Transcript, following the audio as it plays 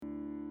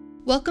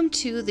Welcome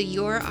to the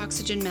Your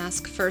Oxygen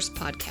Mask First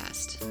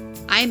podcast.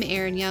 I'm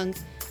Erin Young,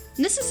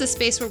 and this is a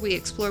space where we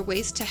explore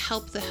ways to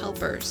help the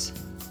helpers.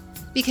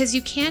 Because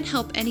you can't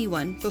help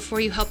anyone before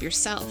you help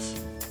yourself.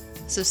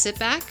 So sit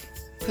back,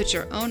 put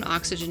your own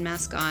oxygen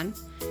mask on,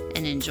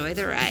 and enjoy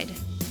the ride.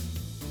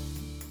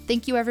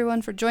 Thank you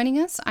everyone for joining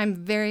us. I'm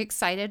very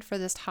excited for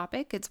this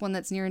topic. It's one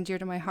that's near and dear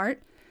to my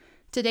heart.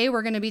 Today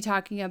we're going to be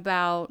talking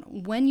about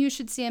when you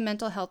should see a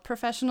mental health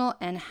professional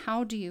and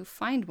how do you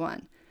find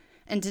one.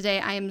 And today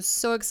I am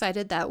so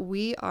excited that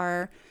we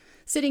are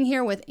sitting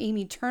here with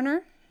Amy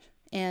Turner,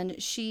 and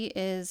she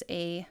is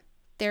a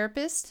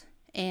therapist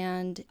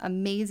and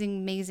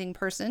amazing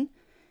person.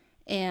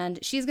 And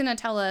she's going to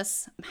tell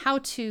us how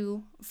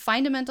to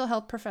find a mental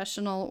health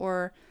professional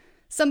or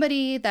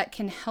somebody that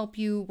can help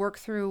you work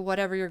through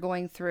whatever you're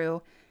going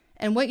through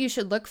and what you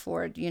should look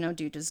for. Do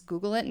you just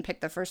Google it and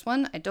pick the first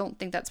one? I don't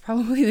think that's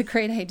probably the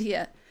great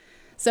idea.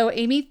 So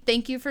Amy,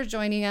 thank you for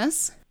joining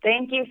us.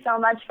 Thank you so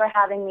much for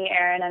having me,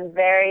 Erin. I'm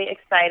very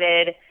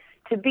excited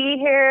to be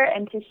here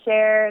and to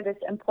share this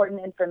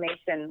important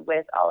information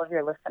with all of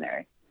your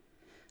listeners.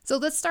 So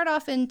let's start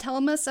off and tell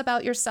us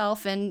about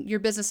yourself and your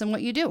business and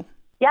what you do.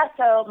 Yeah,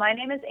 so my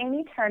name is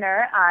Amy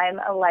Turner. I'm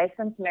a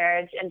licensed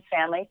marriage and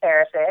family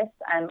therapist.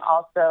 I'm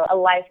also a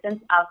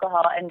licensed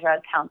alcohol and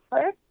drug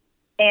counselor.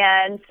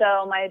 And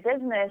so my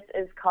business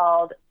is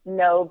called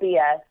No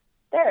BS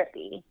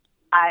Therapy.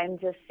 I'm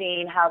just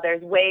seeing how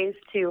there's ways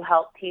to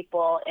help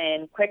people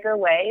in quicker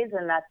ways,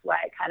 and that's why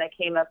I kind of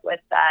came up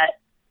with that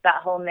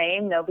whole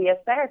name, No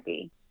BS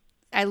Therapy.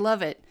 I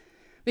love it.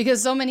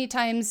 Because so many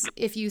times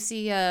if you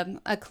see a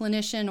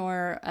clinician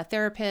or a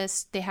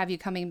therapist, they have you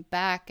coming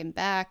back and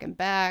back and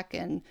back,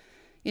 and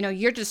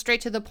you're just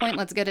straight to the point.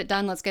 Let's get it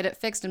done. Let's get it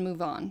fixed and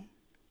move on.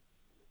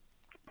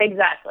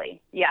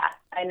 Exactly. Yeah.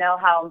 I know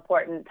how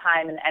important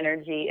time and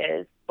energy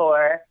is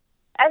for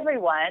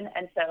everyone.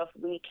 And so if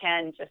we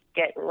can just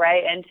get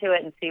right into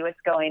it and see what's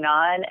going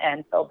on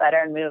and feel better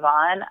and move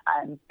on,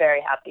 I'm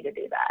very happy to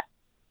do that.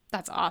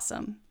 That's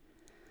awesome.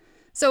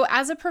 So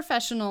as a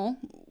professional,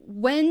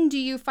 when do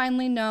you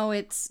finally know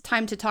it's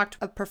time to talk to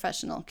a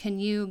professional? Can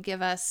you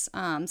give us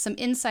some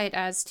insight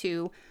as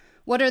to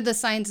what are the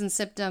signs and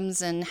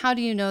symptoms, and how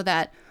do you know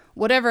that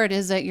whatever it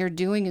is that you're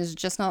doing is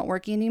just not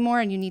working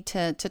anymore and you need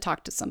to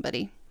talk to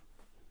somebody?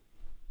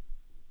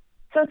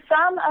 So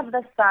some of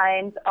the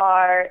signs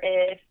are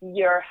if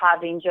you're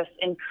having just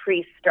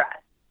increased stress.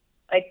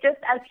 Like just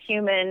as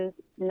humans,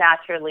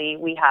 naturally,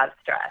 we have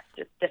stress.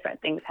 Just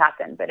different things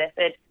happen. But if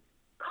it's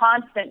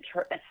constant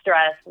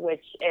stress,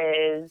 which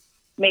is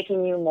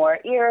making you more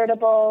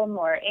irritable,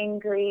 more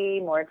angry,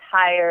 more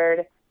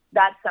tired,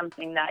 that's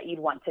something that you'd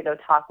want to go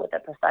talk with a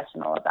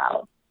professional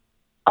about.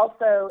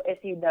 Also,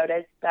 if you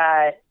notice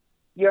that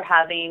you're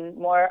having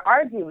more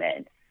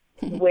arguments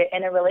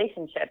in a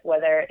relationship,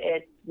 whether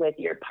it's with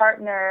your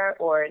partner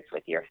or it's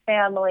with your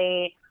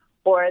family,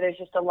 or there's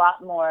just a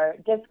lot more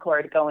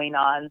discord going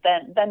on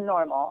than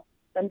normal,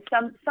 then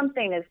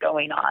something is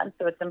going on.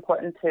 So it's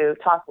important to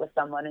talk with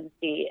someone and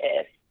see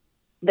if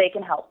they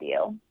can help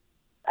you.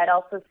 I'd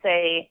also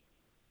say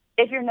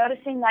if you're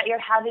noticing that you're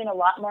having a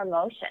lot more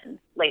emotions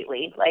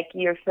lately, like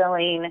you're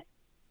feeling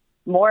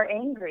more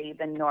angry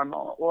than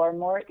normal or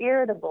more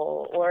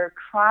irritable or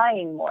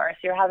crying more, so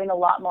you're having a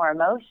lot more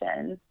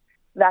emotions,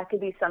 that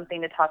could be something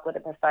to talk with a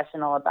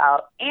professional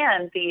about.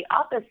 And the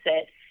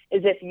opposite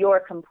is if you're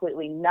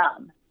completely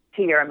numb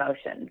to your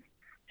emotions.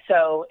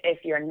 So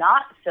if you're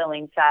not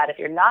feeling sad, if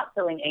you're not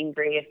feeling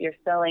angry, if you're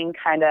feeling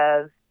kind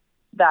of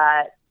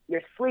that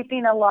you're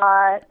sleeping a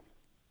lot,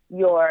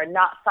 you're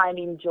not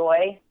finding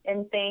joy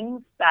in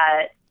things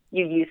that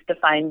you used to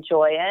find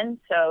joy in,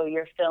 so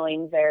you're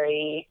feeling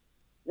very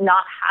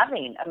not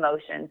having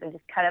emotions and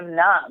just kind of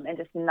numb and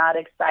just not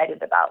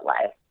excited about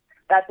life.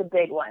 That's a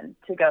big one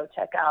to go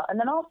check out. And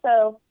then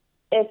also,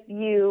 if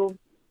you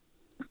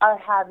are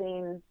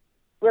having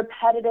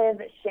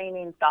repetitive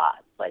shaming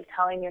thoughts, like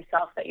telling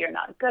yourself that you're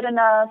not good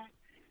enough,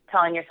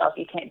 telling yourself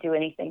you can't do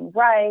anything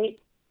right,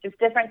 just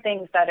different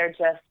things that are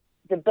just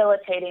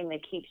debilitating,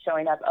 they keep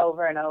showing up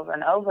over and over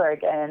and over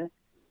again,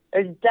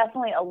 there's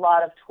definitely a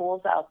lot of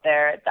tools out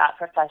there that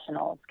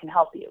professionals can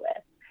help you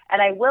with. And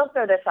I will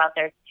throw this out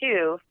there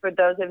too, for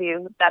those of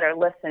you that are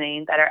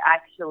listening that are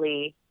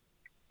actually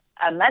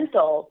a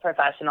mental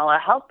professional, a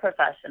health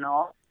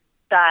professional,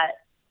 that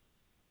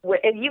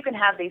if you can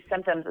have these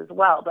symptoms as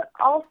well, but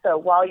also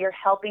while you're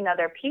helping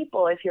other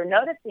people, if you're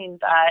noticing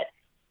that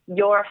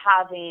you're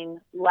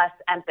having less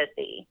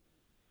empathy,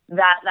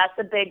 that's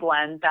a big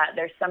one, that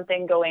there's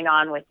something going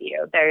on with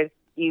you.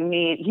 You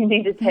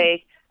need to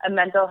take a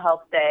mental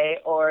health day,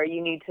 or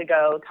you need to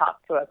go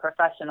talk to a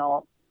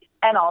professional.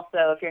 And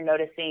also if you're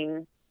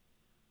noticing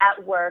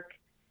at work,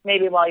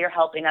 maybe while you're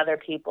helping other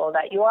people,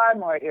 that you are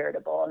more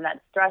irritable and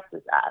that stress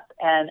is up.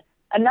 And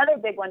another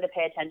big one to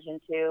pay attention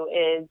to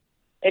is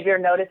if you're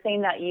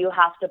noticing that you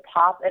have to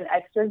pop an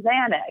extra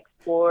Xanax,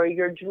 or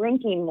you're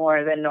drinking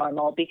more than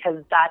normal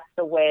because that's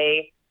the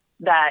way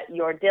that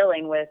you're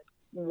dealing with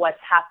what's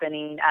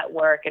happening at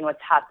work and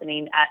what's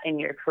happening in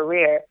your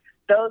career.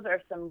 Those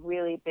are some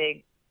really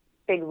big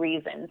big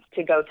reasons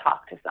to go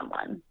talk to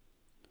someone.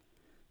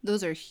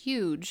 Those are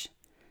huge.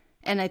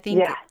 And I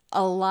think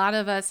a lot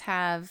of us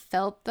have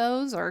felt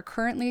those or are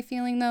currently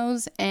feeling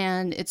those,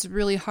 and it's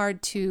really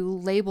hard to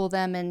label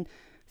them and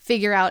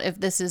figure out if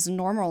this is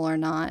normal or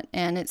not.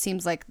 And it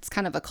seems like it's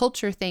kind of a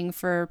culture thing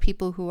for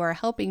people who are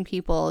helping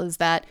people, is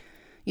that,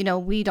 you know,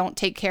 we don't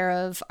take care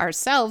of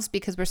ourselves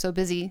because we're so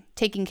busy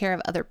taking care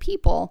of other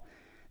people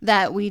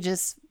that we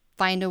just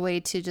find a way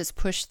to just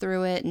push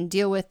through it and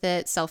deal with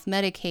it,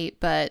 self-medicate.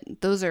 But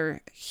those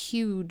are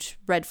huge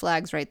red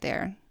flags right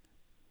there.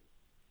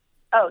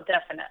 Oh,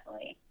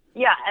 definitely.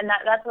 Yeah, and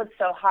that's what's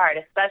so hard,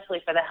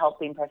 especially for the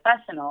helping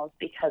professionals,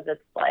 because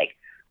it's like,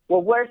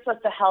 well, we're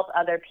supposed to help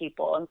other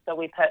people, and so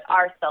we put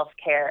our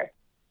self-care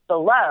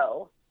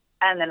below,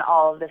 and then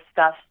all of this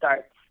stuff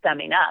starts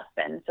stemming up.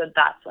 And so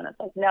that's when it's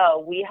like,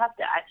 no, we have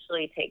to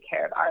actually take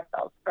care of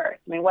ourselves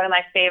first. I mean, one of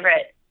my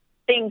favorite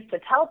things to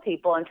tell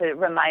people and to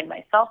remind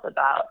myself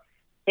about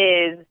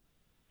is,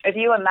 if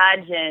you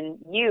imagine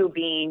you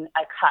being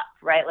a cup,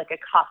 right, like a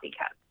coffee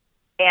cup,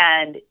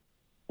 and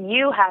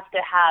you have to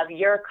have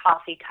your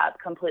coffee cup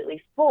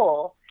completely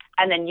full,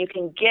 and then you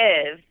can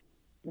give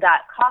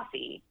that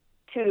coffee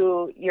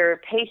to your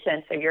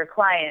patients or your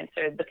clients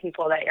or the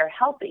people that you're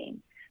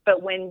helping.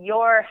 But when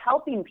you're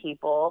helping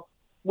people,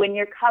 when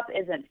your cup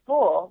isn't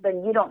full,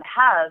 then you don't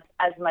have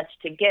as much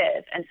to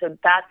give. And so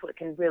that's what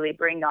can really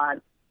bring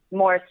on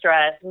more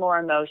stress, more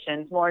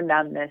emotions, more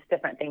numbness,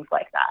 different things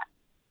like that.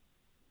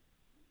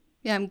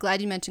 Yeah, I'm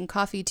glad you mentioned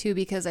coffee too,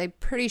 because I'm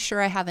pretty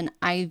sure I have an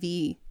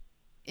IV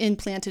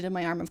implanted in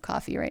my arm of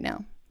coffee right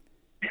now.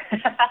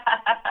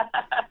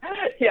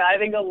 Yeah, I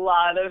think a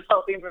lot of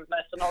helping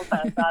professionals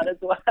have that as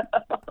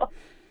well.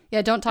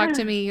 Yeah, don't talk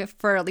to me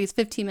for at least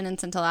 15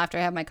 minutes until after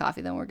I have my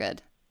coffee, then we're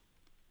good.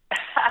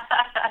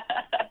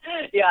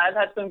 Yeah, I've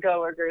had some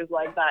coworkers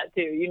like that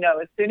too. You know,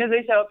 as soon as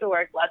they show up to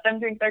work, let them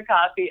drink their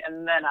coffee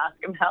and then ask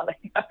them how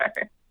they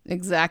are.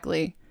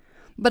 Exactly.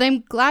 But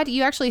I'm glad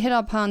you actually hit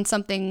upon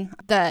something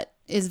that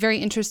is very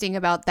interesting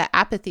about the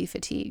apathy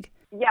fatigue.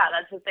 Yeah,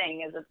 that's the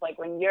thing, is it's like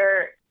when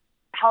you're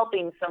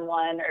helping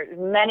someone or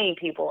many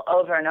people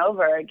over and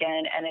over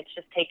again, and it's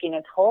just taking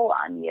a toll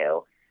on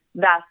you,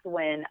 that's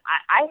when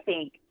I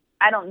think,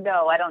 I don't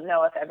know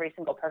if every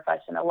single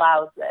profession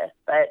allows this,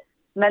 but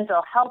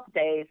mental health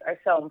days are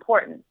so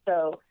important.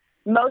 So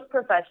most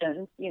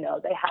professions, you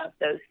know, they have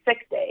those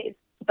sick days,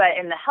 but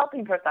in the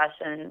helping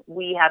profession,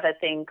 we have a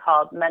thing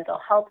called mental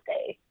health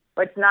day,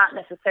 where it's not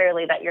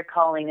necessarily that you're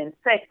calling in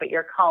sick, but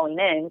you're calling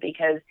in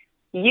because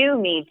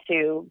you need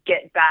to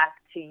get back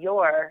to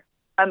your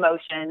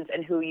emotions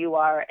and who you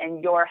are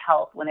and your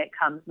health when it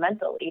comes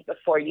mentally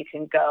before you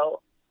can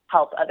go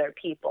help other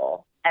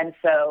people. And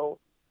so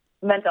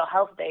mental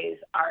health days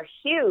are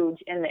huge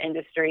in the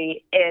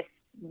industry if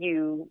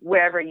you,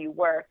 wherever you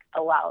work,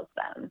 allows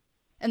them.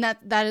 And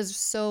that is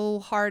so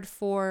hard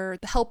for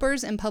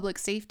helpers in public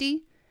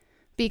safety,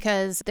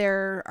 because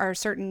there are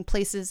certain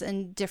places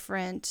and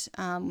different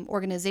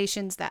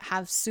organizations that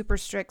have super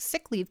strict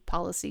sick leave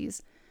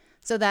policies.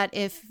 So that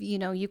if, you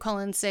know, you call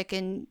in sick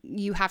and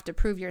you have to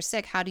prove you're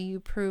sick, how do you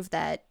prove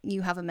that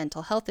you have a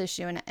mental health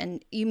issue?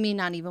 And you may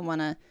not even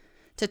want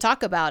to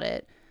talk about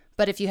it.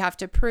 But if you have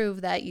to prove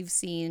that you've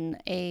seen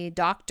a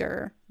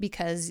doctor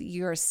because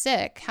you're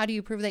sick, how do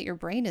you prove that your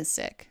brain is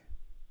sick?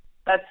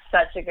 That's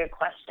such a good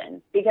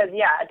question. Because,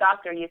 yeah, a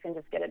doctor, you can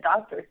just get a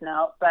doctor's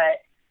note,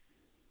 but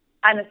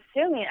I'm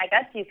assuming, I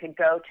guess you could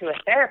go to a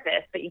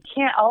therapist, but you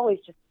can't always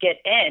just get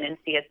in and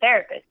see a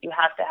therapist. You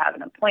have to have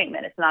an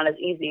appointment. It's not as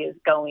easy as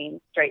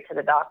going straight to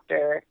the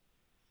doctor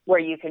where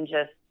you can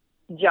just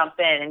jump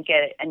in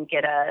and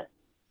get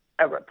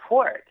a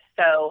report.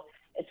 So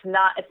it's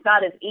not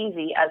as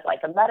easy as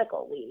like a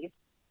medical leave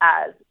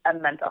as a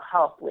mental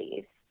health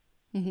leave.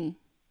 Mm-hmm.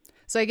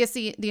 So I guess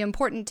the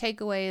important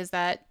takeaway is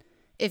that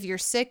if you're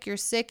sick, you're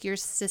sick, you're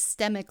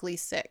systemically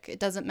sick. It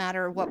doesn't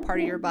matter what part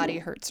of your body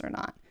hurts or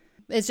not.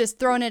 It's just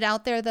throwing it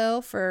out there,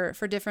 though, for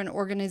different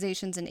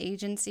organizations and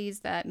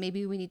agencies that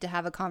maybe we need to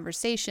have a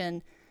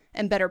conversation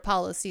and better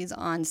policies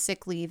on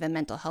sick leave and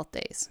mental health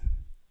days.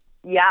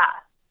 Yeah,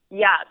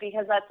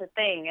 because that's the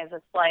thing, is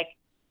it's like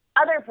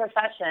other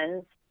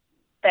professions,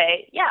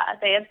 they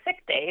have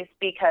sick days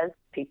because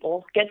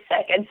people get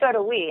sick. And so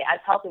do we as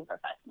helping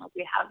professionals.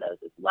 We have those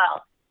as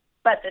well.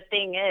 But the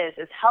thing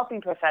is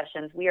helping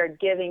professions, we are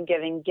giving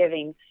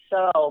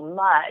so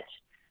much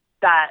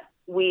that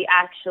we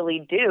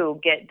actually do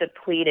get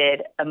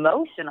depleted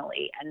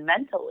emotionally and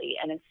mentally.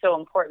 And it's so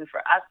important for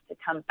us to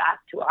come back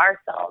to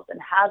ourselves and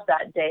have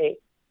that day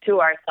to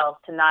ourselves,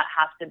 to not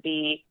have to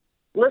be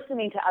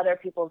listening to other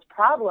people's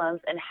problems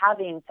and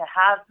having to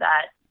have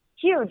that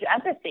huge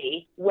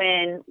empathy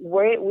when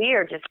we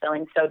are just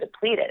feeling so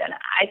depleted. And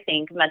I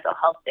think mental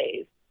health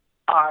days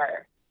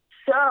are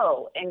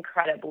so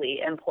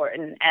incredibly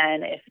important.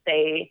 And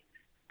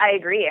I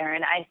agree,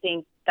 Erin, I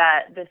think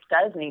that this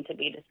does need to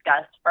be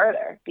discussed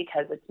further,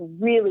 because it's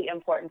really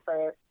important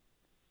for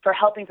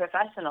helping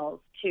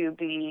professionals to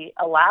be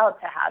allowed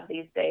to have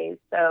these days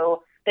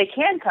so they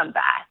can come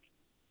back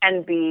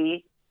and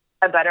be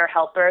a better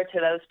helper to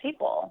those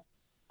people.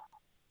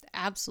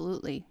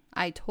 Absolutely.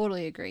 I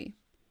totally agree.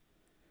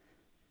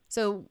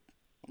 So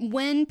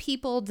when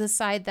people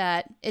decide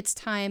that it's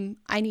time,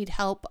 I need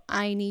help,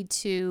 I need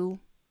to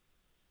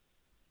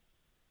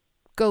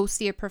go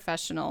see a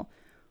professional,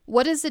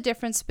 what is the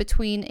difference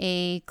between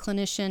a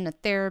clinician, a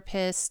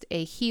therapist,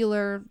 a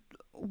healer?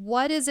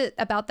 What is it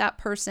about that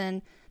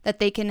person that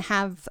they can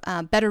have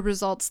better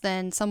results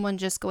than someone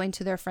just going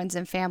to their friends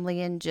and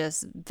family and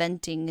just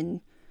venting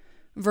and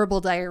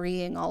verbal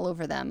diarrheaing all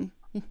over them?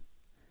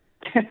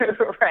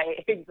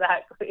 Right,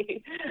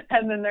 exactly.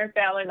 And then their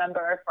family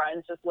member or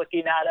friends just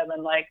looking at them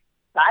and like,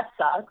 that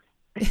sucks.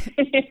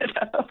 You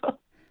know?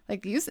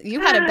 Like you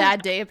had a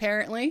bad day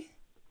apparently.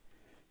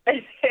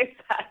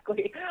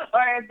 Exactly.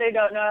 Or if they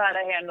don't know how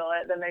to handle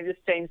it, then they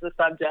just change the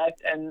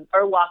subject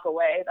or walk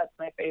away. That's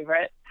my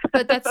favorite.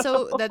 But that's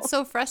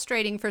so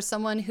frustrating for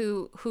someone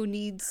who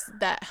needs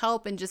that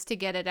help and just to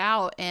get it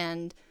out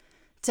and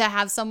to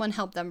have someone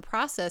help them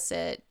process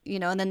it,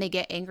 and then they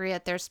get angry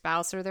at their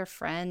spouse or their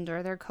friend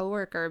or their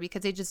coworker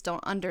because they just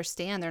don't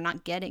understand. They're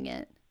not getting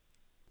it.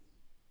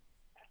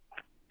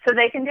 So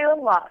they can do a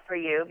lot for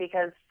you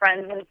because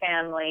friends and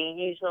family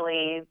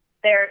usually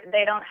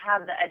they don't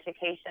have the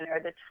education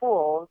or the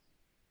tools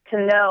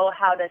to know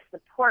how to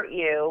support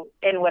you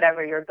in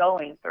whatever you're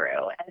going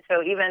through. And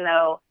so even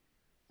though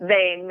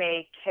they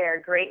may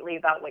care greatly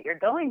about what you're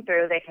going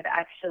through, they could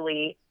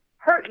actually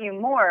hurt you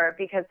more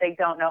because they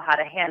don't know how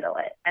to handle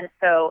it. And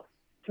so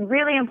it's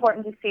really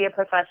important to see a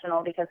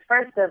professional because,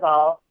 first of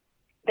all,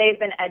 they've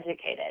been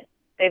educated.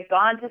 They've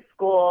gone to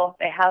school,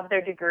 they have their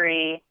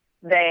degree,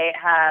 they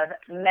have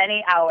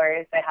many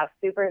hours, they have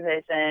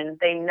supervision,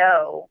 they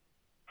know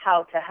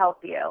how to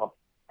help you.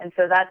 And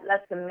so that's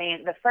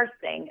the first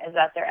thing is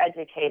that they're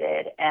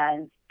educated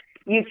and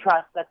you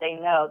trust that they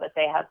know that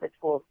they have the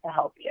tools to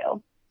help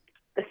you.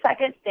 The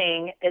second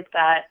thing is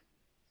that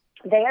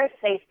they are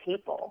safe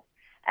people.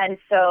 And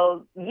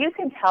so you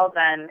can tell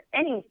them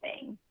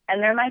anything.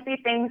 And there might be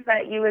things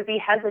that you would be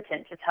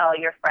hesitant to tell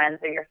your friends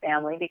or your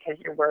family because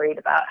you're worried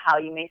about how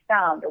you may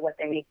sound or what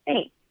they may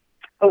think.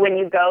 But when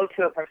you go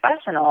to a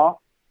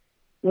professional,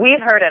 we've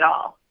heard it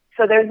all.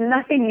 So there's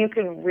nothing you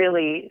can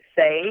really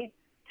say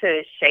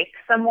to shake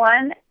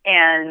someone,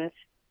 and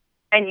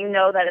you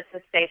know that it's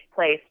a safe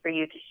place for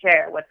you to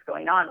share what's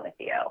going on with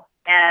you.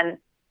 And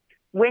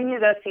when you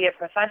go see a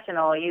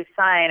professional, you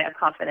sign a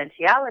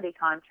confidentiality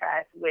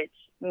contract, which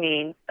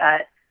means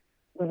that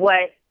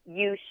what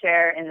you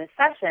share in the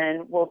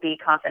session will be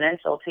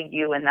confidential to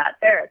you and that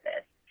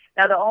therapist.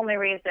 Now, the only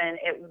reason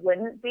it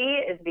wouldn't be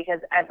is because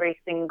every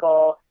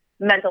single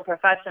mental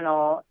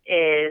professional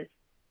is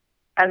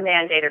a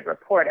mandated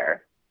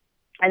reporter.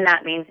 And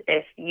that means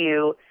if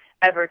you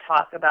ever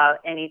talk about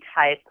any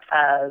type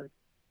of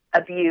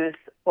abuse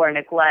or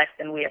neglect,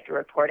 then we have to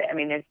report it. I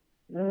mean, there's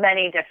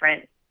many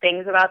different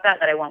things about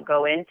that I won't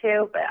go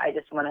into, but I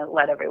just want to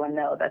let everyone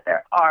know that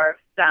there are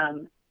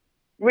some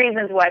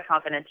reasons why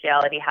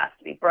confidentiality has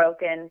to be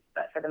broken.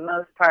 But for the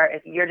most part,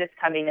 if you're just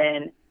coming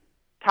in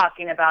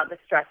talking about the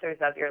stressors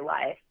of your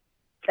life,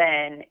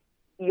 then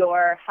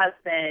your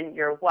husband,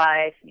 your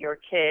wife, your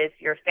kids,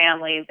 your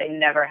family, they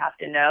never have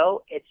to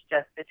know. It's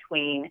just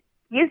between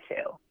you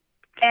two.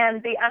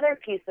 And the other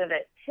piece of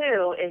it,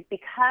 too, is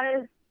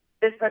because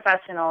this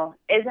professional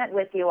isn't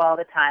with you all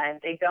the time,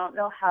 they don't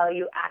know how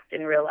you act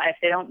in real life,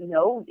 they don't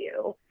know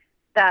you,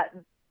 that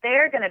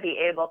they're going to be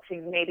able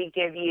to maybe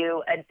give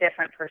you a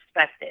different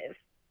perspective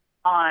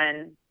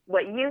on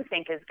what you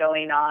think is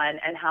going on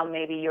and how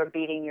maybe you're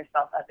beating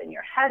yourself up in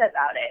your head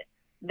about it.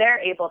 They're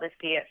able to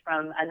see it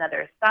from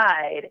another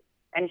side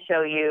and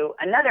show you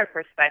another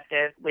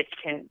perspective, which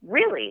can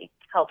really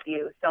help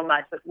you so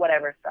much with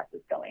whatever stress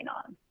is going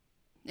on.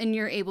 And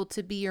you're able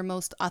to be your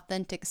most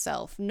authentic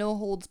self. No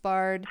holds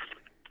barred.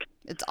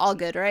 It's all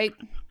good, right?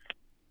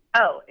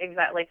 Oh,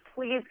 exactly.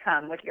 Please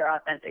come with your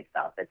authentic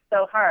self. It's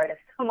so hard if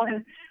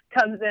someone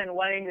comes in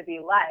wanting to be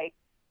liked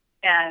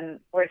and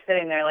we're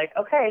sitting there like,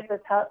 okay, so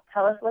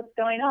tell us what's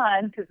going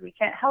on because we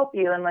can't help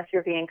you unless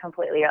you're being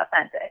completely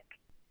authentic.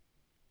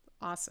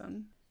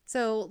 Awesome.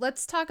 So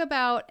let's talk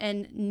about,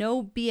 and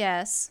no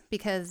BS,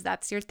 because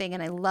that's your thing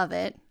and I love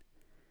it,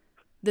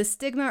 the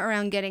stigma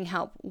around getting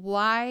help.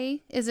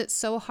 Why is it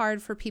so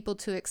hard for people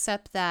to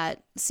accept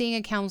that seeing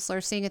a counselor,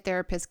 seeing a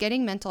therapist,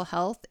 getting mental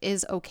health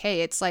is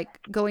okay? It's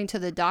like going to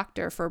the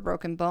doctor for a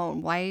broken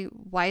bone.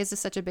 Why is this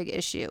such a big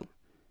issue?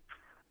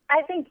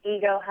 I think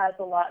ego has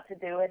a lot to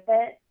do with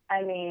it.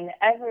 I mean,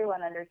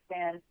 everyone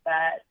understands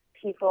that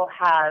people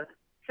have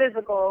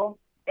physical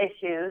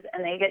issues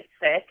and they get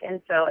sick,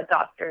 and so a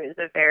doctor is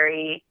a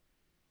very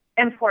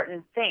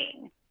important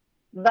thing.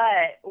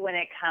 But when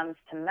it comes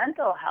to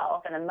mental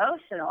health and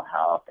emotional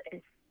health,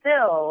 it's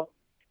still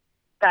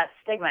that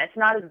stigma. It's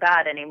not as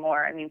bad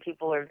anymore. I mean,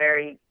 people are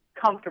very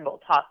comfortable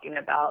talking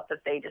about that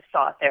they just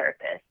saw a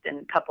therapist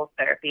and couples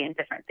therapy and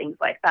different things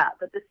like that.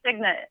 But the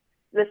stigma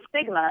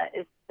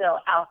is still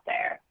out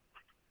there.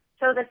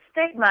 So the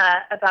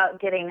stigma about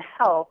getting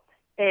help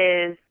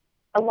is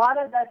a lot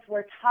of us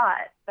were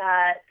taught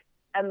that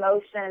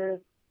emotions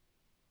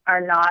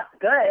are not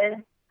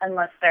good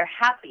unless they're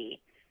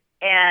happy.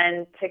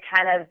 and to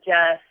kind of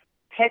just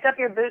pick up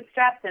your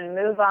bootstraps and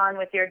move on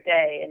with your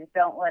day and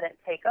don't let it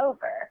take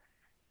over.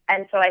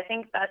 And so I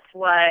think that's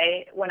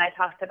why when I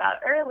talked about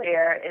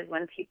earlier is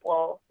when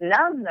people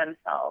numb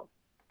themselves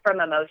from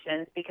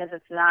emotions because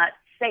it's not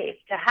safe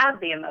to have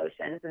the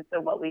emotions. And so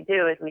what we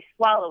do is we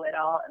swallow it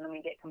all and then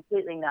we get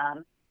completely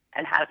numb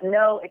and have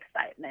no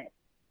excitement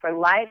for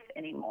life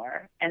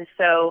anymore. And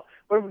so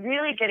we're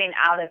really getting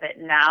out of it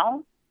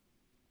now,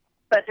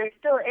 but there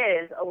still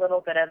is a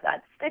little bit of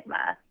that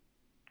stigma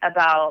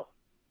about,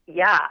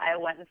 yeah, I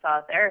went and saw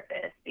a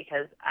therapist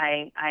because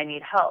I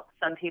need help.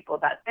 Some people,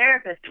 that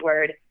therapist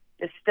word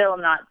is still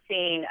not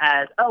seen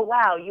as, oh,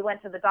 wow, you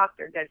went to the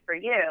doctor, good for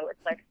you.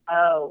 It's like,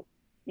 oh,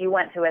 you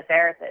went to a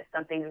therapist,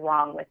 something's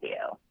wrong with you.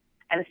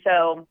 And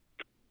so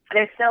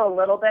there's still a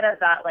little bit of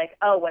that, like,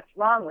 oh, what's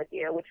wrong with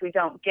you, which we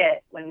don't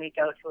get when we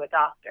go to a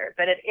doctor.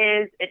 But it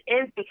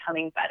is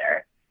becoming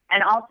better.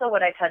 And also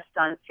what I touched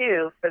on,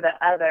 too, for the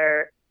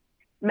other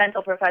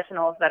mental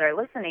professionals that are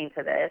listening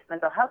to this,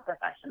 mental health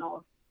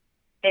professionals,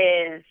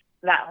 is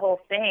that whole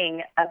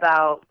thing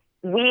about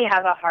we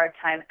have a hard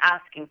time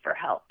asking for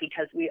help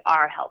because we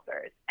are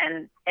helpers.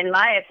 And in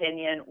my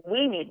opinion,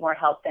 we need more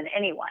help than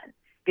anyone,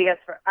 because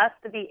for us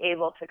to be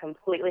able to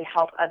completely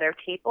help other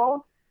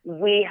people,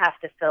 we have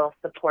to feel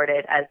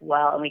supported as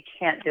well, and we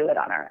can't do it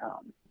on our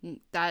own.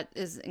 That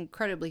is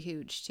incredibly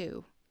huge,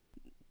 too.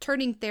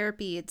 Turning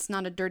therapy, it's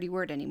not a dirty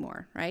word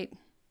anymore, right?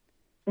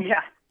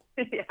 Yeah.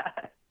 Yeah.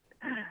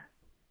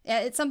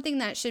 It's something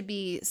that should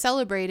be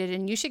celebrated,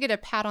 and you should get a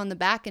pat on the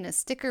back and a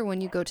sticker when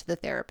you go to the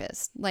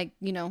therapist, like,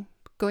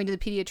 going to the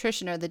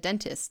pediatrician or the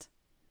dentist.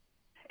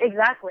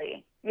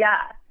 Exactly. Yeah.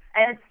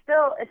 And it's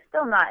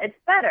still not, it's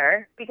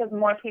better because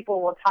more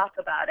people will talk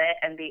about it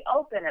and be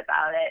open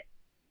about it,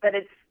 but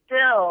it's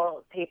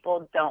still,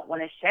 people don't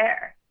want to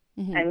share.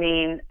 Mm-hmm. I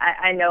mean,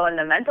 I know in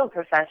the mental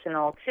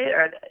professional too,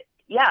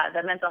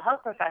 the mental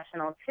health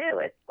professional too,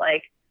 it's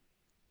like,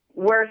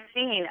 we're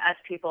seen as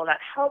people that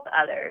help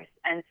others.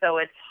 And so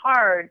it's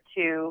hard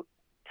to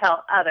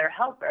tell other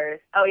helpers,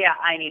 oh yeah,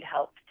 I need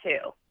help too.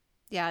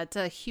 Yeah, it's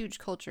a huge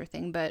culture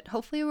thing, but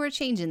hopefully we're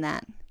changing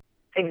that.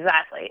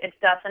 Exactly. It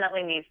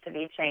definitely needs to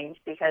be changed,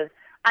 because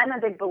I'm a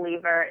big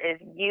believer is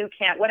you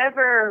can't,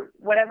 whatever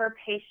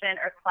patient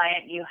or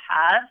client you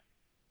have,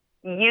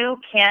 you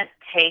can't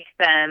take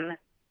them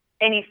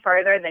any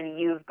further than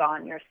you've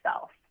gone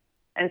yourself.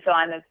 And so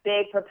I'm a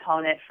big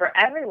proponent for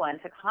everyone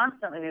to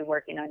constantly be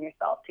working on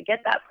yourself, to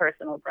get that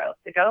personal growth,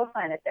 to go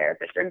find a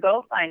therapist or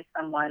go find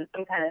someone,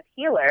 some kind of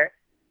healer,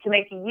 to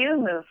make you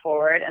move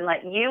forward and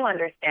let you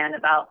understand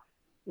about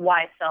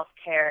why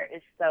self-care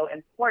is so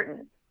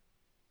important.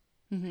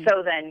 Mm-hmm.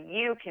 So then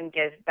you can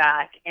give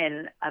back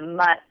in a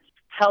much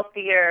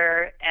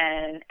healthier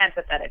and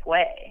empathetic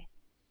way.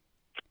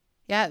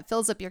 Yeah, it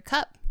fills up your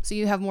cup so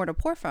you have more to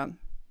pour from.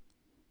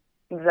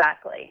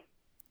 Exactly.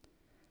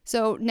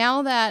 So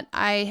now that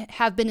I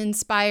have been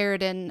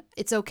inspired and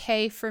it's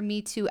okay for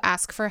me to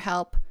ask for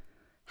help,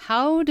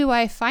 how do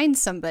I find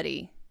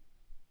somebody?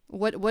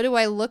 What do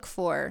I look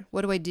for?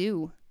 What do I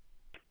do?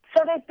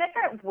 So there's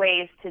different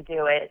ways to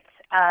do it.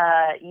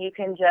 You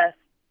can just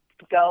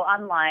go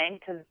online,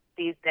 because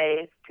these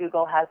days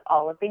Google has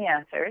all of the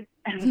answers.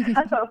 And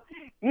so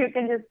you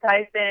can just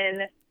type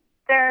in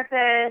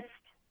therapist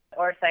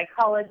or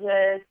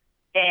psychologist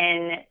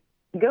in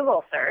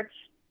Google search,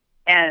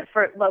 and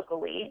for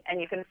locally,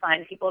 and you can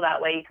find people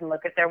that way. You can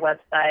look at their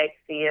website,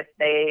 see if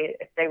they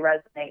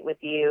resonate with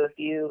you,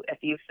 if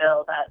you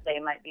feel that they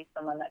might be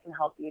someone that can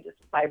help you just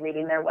by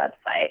reading their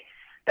website.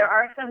 There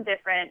are some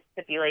different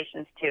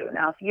stipulations too.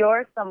 Now, if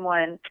you're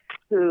someone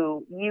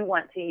who you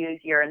want to use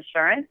your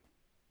insurance,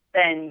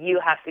 then you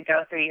have to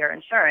go through your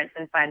insurance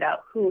and find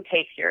out who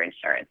takes your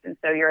insurance. And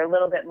so you're a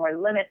little bit more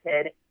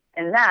limited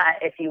in that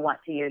if you want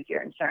to use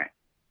your insurance.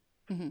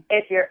 Mm-hmm.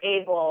 If you're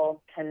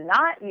able to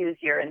not use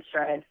your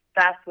insurance,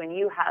 that's when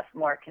you have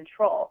more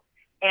control.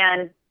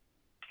 And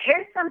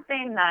here's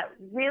something that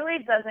really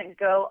doesn't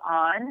go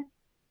on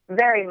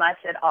very much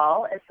at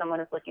all if someone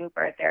is looking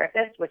for a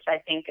therapist, which I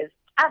think is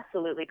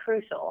absolutely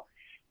crucial.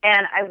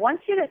 And I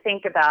want you to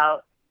think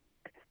about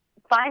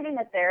finding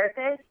a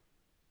therapist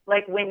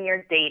like when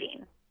you're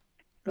dating.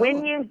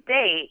 When you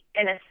date,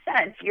 in a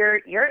sense, you're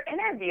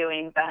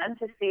interviewing them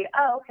to see,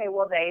 oh, okay,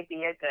 will they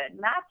be a good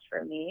match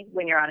for me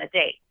when you're on a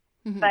date?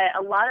 Mm-hmm. But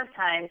a lot of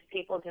times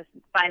people just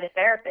find a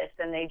therapist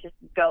and they just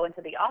go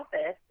into the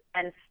office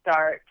and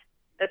start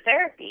the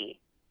therapy.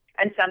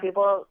 And some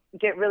people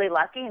get really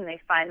lucky and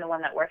they find the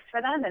one that works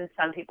for them, and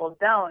some people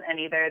don't. And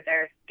either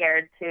they're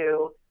scared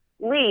to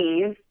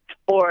leave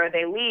or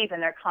they leave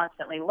and they're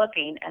constantly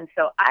looking. And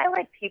so I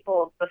like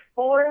people,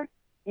 before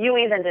you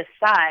even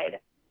decide,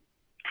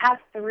 have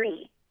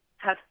three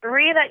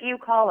that you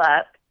call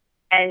up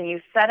and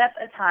you set up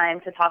a time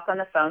to talk on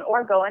the phone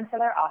or go into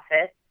their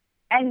office.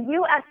 And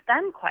you ask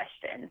them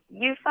questions.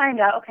 You find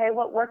out, okay,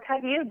 what work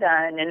have you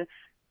done? And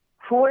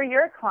who are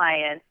your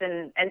clients?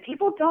 And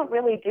people don't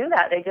really do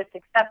that. They just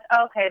accept,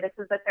 oh, okay, this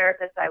is the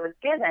therapist I was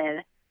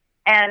given.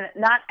 And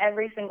not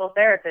every single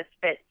therapist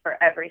fits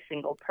for every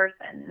single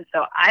person. And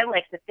so I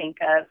like to think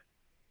of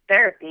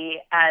therapy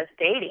as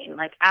dating.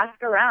 Like,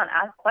 ask around,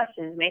 ask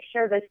questions, make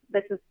sure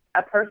this is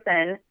a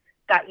person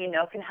that you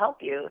know can help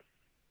you.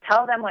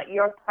 Tell them what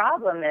your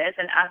problem is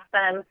and ask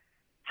them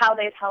how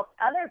they've helped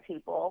other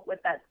people with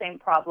that same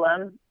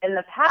problem in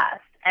the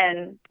past,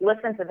 and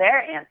listen to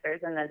their answers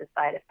and then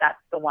decide if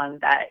that's the one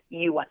that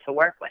you want to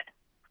work with.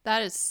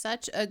 That is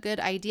such a good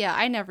idea.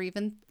 I never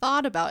even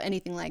thought about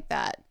anything like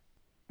that.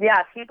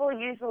 Yeah, people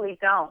usually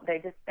don't. They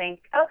just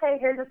think, okay,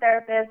 here's a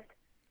therapist.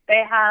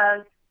 They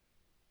have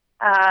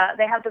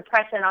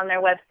depression on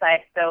their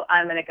website, so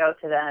I'm going to go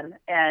to them.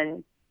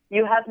 And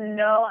you have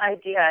no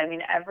idea. I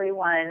mean,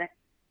 everyone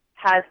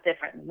has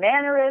different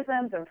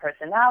mannerisms and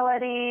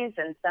personalities,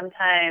 and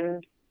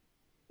sometimes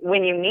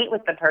when you meet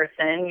with the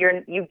person,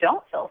 you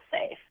don't feel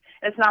safe.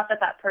 It's not that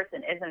that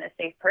person isn't a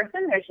safe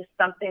person. There's just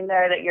something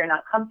there that you're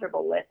not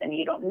comfortable with and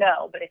you don't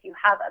know. But if you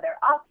have other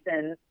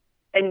options,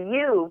 then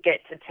you get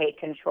to take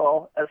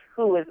control of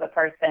who is the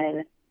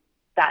person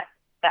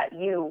that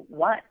you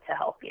want to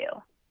help you.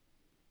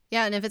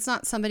 Yeah, and if it's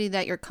not somebody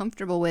that you're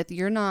comfortable with,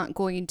 you're not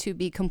going to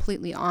be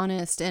completely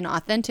honest and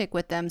authentic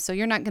with them. So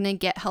you're not going to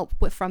get help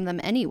from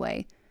them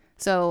anyway.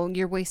 So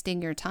you're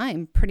wasting your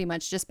time pretty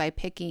much just by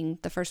picking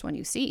the first one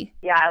you see.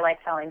 Yeah, I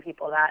like telling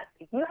people that.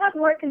 You have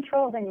more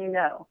control than you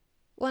know.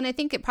 Well, and I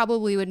think it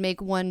probably would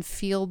make one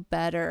feel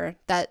better,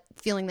 that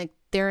feeling like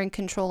they're in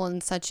control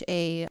in such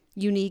a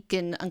unique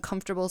and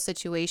uncomfortable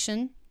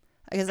situation.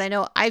 Because I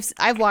know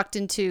I've walked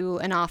into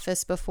an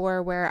office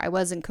before where I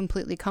wasn't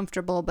completely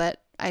comfortable,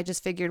 but I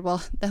just figured,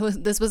 well,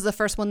 this was the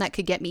first one that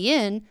could get me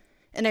in,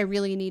 and I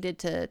really needed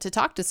to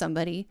talk to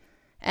somebody.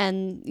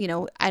 And, you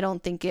know, I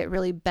don't think it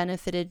really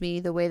benefited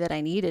me the way that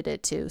I needed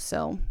it to.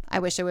 So I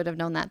wish I would have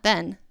known that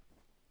then.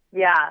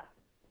 Yeah.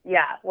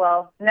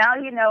 Well, now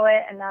you know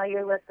it, and now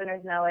your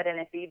listeners know it. And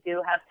if you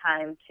do have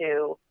time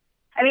to,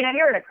 I mean, if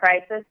you're in a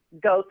crisis,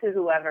 go to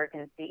whoever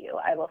can see you.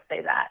 I will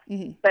say that.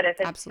 Mm-hmm. But if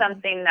it's Absolutely.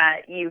 Something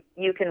that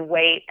you can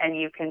wait and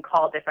you can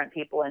call different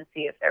people and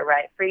see if they're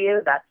right for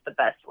you, that's the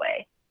best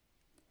way.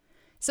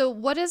 So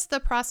what is the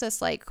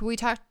process like? We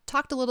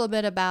talked a little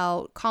bit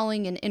about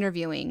calling and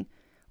interviewing.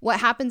 What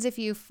happens if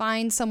you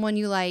find someone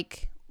you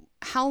like?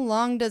 How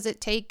long does it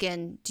take,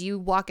 and do you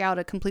walk out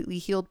a completely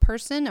healed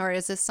person, or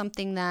is this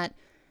something that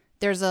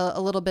there's a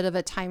little bit of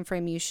a time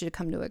frame you should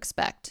come to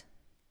expect?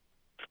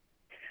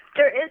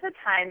 There is a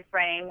time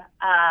frame.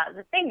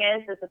 The thing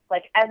is it's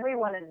like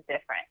everyone is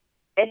different.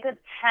 It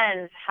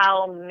depends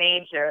how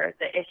major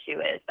the issue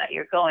is that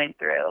you're going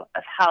through,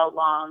 of how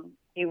long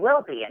you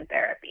will be in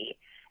therapy.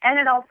 And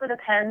it also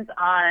depends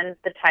on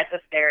the type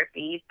of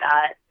therapy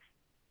that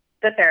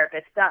the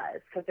therapist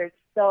does, because there's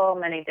so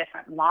many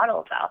different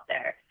models out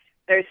there.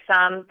 There's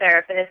some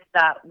therapists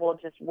that will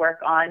just work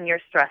on your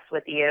stress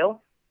with you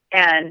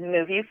and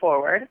move you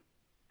forward.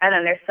 And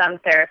then there's some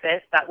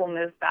therapists that will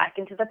move back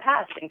into the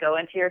past and go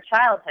into your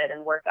childhood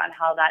and work on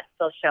how that's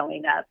still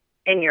showing up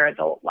in your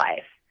adult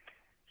life.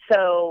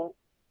 So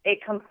it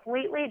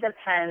completely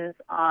depends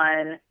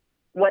on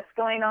what's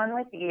going on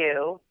with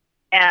you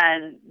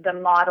and the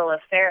model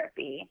of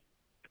therapy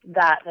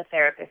that the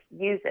therapist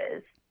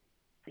uses.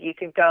 You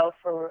could go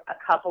for a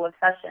couple of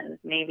sessions,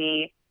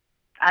 maybe,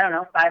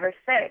 5 or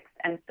 6,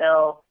 and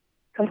feel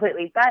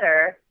completely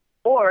better.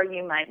 Or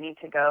you might need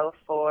to go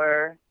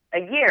for a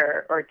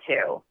year or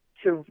two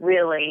to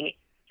really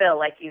feel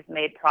like you've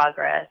made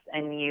progress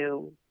and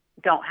you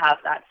don't have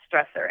that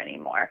stressor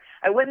anymore.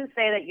 I wouldn't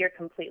say that you're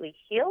completely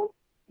healed.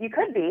 You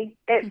could be.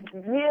 It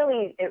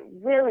really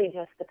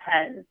just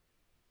depends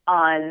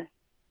on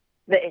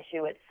the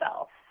issue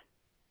itself.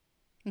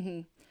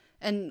 Mm-hmm.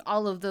 And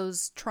all of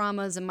those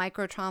traumas and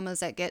micro traumas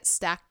that get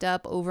stacked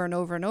up over and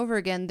over and over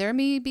again, there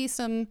may be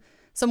some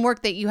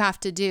work that you have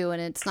to do,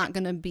 and it's not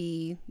going to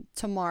be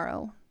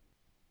tomorrow.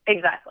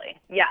 Exactly.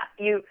 Yeah.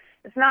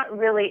 It's not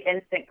really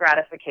instant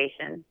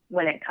gratification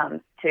when it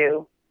comes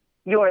to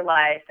your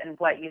life and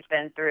what you've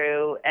been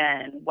through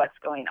and what's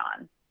going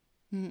on.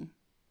 Mm-hmm.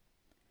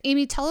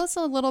 Amy, tell us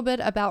a little bit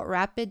about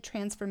rapid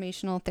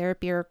transformational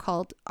therapy, or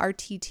called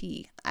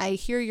RTT. I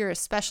hear you're a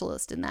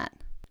specialist in that.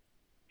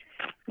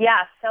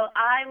 Yeah, so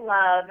I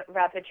love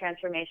rapid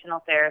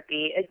transformational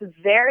therapy. It's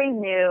very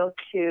new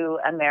to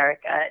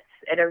America.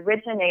 It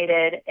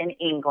originated in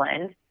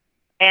England,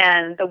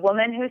 and the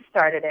woman who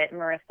started it,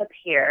 Marissa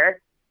Peer,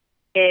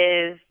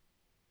 is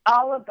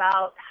all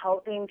about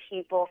helping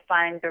people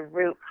find the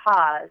root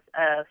cause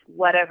of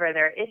whatever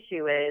their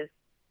issue is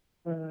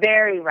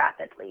very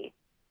rapidly.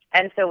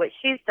 And so what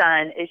she's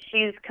done is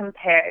she's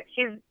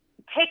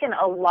taken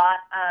a lot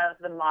of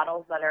the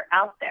models that are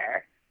out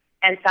there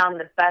and found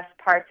the best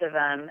parts of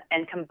them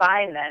and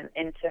combined them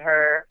into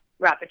her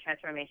rapid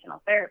transformational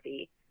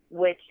therapy,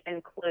 which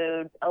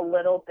includes a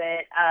little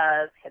bit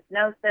of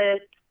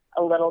hypnosis,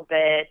 a little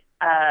bit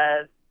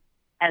of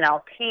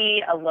NLP,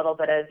 a little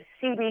bit of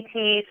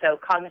CBT, so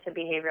cognitive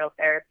behavioral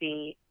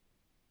therapy,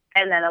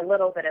 and then a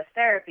little bit of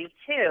therapy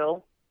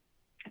too,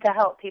 to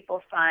help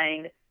people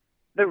find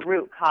the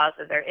root cause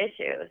of their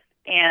issues.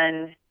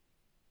 And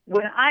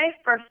when I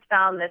first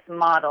found this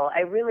model,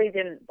 I really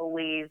didn't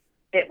believe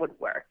it would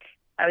work.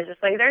 I was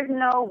just like, there's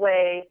no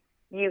way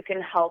you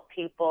can help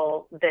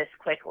people this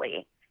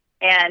quickly.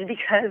 And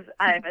because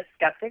I'm a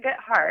skeptic at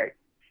heart,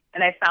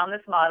 and I found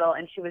this model,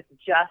 and she was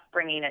just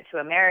bringing it to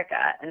America.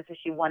 And so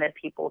she wanted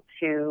people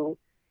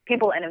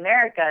in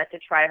America to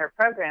try her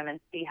program and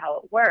see how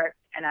it worked.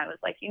 And I was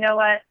like, you know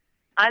what?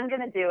 I'm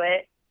going to do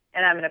it,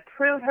 and I'm going to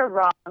prove her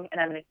wrong,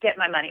 and I'm going to get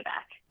my money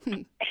back.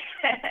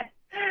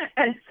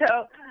 And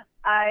so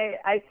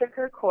I took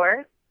her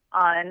course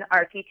on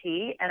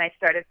RTT, and I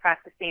started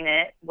practicing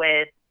it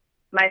with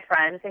my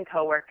friends and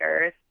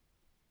coworkers.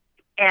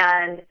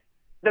 And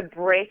the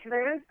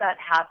breakthroughs that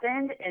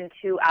happened in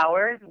 2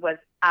 hours was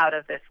out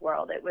of this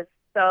world. It was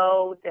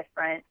so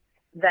different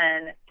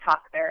than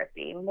talk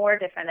therapy, more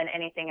different than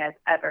anything I've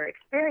ever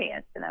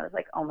experienced. And I was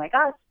like, oh my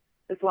gosh,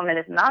 this woman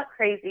is not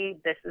crazy.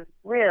 This is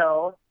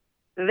real.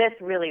 This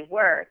really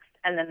works.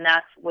 And then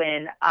that's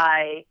when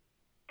I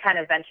kind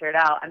of ventured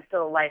out. I'm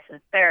still a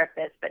licensed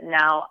therapist, but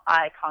now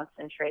I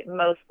concentrate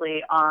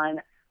mostly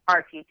on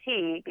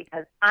RTT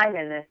because I'm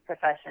in this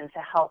profession to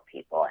help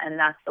people. And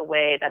that's the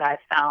way that I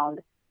found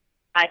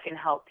I can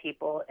help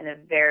people in a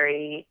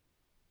very,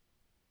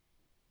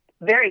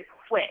 very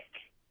quick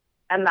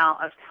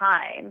amount of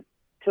time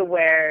to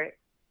where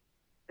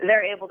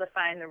they're able to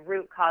find the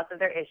root cause of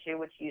their issue,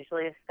 which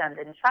usually is stemmed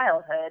in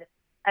childhood.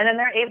 And then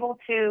they're able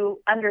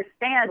to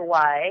understand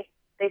why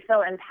they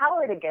feel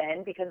empowered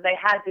again because they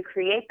had to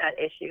create that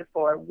issue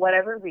for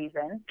whatever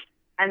reason.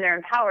 And they're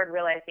empowered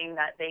realizing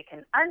that they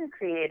can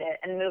uncreate it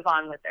and move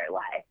on with their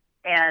life.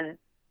 And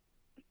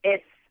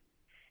it's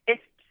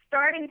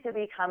starting to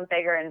become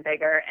bigger and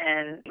bigger.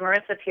 And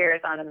Marissa Peer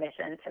is on a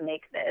mission to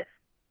make this,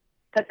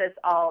 put this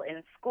all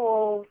in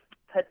schools,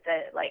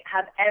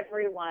 have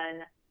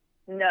everyone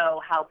know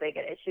how big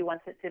it is. She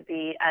wants it to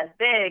be as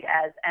big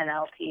as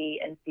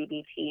NLP and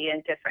CBT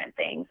and different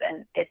things.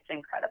 And it's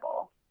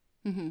incredible.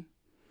 Mm-hmm.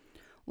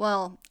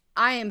 Well,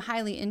 I am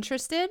highly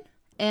interested,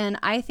 and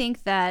I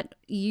think that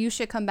you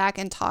should come back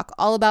and talk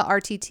all about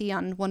RTT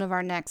on one of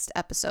our next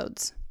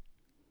episodes.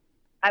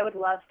 I would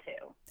love to.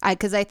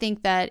 Because I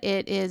think that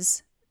it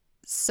is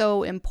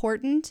so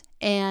important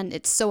and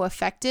it's so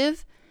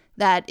effective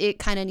that it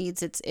kind of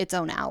needs its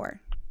own hour.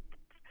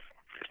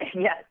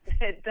 Yes,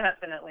 it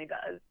definitely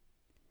does.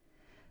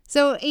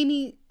 So,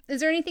 Amy,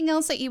 is there anything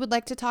else that you would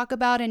like to talk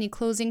about? Any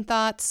closing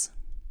thoughts?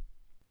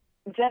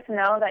 Just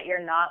know that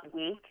you're not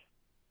weak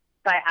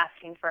by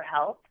asking for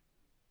help.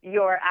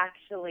 You're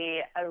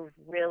actually a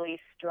really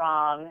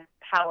strong,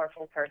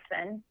 powerful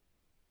person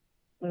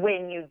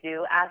when you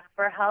do ask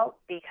for help,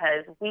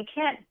 because we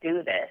can't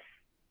do this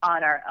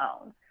on our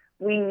own.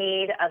 We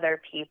need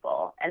other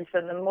people. And so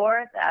the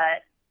more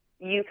that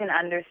you can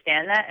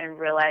understand that and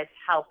realize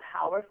how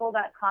powerful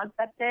that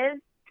concept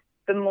is,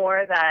 the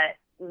more that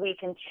we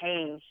can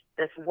change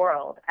this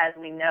world, as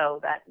we know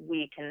that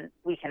we can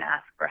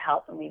ask for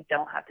help and we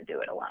don't have to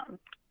do it alone.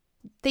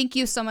 Thank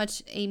you so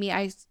much, Amy.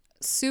 I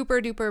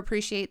super duper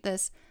appreciate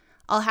this.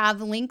 I'll have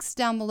links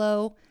down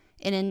below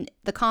and in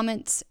the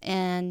comments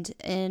and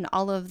in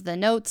all of the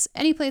notes.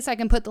 Any place I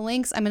can put the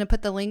links, I'm going to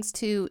put the links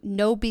to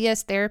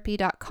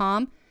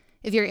nobstherapy.com.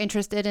 If you're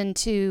interested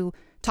into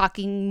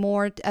talking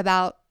more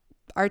about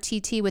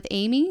RTT with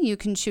Amy, you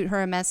can shoot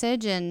her a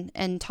message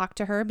and talk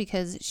to her,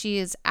 because she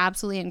is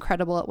absolutely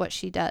incredible at what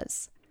she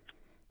does.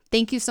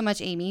 Thank you so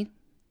much, Amy.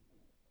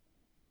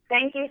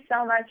 Thank you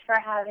so much for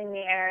having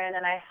me, Erin,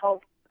 and I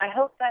hope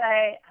that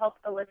I help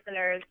the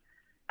listeners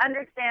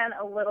understand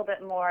a little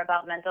bit more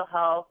about mental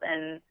health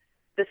and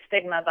the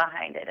stigma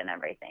behind it and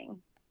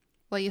everything.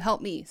 Well, you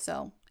helped me,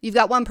 so you've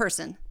got one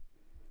person.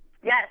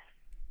 Yes,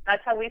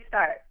 that's how we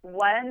start.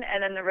 One,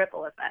 and then the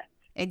ripple effect.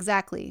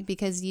 Exactly,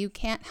 because you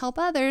can't help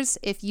others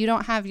if you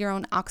don't have your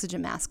own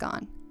oxygen mask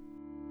on.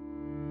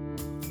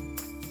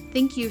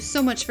 Thank you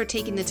so much for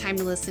taking the time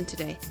to listen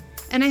today,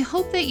 and I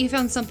hope that you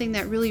found something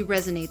that really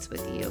resonates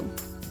with you.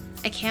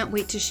 I can't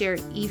wait to share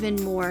even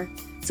more,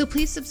 so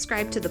please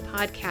subscribe to the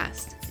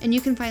podcast, and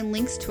you can find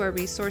links to our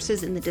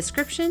resources in the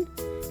description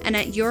and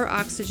at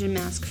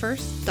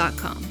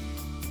youroxygenmaskfirst.com.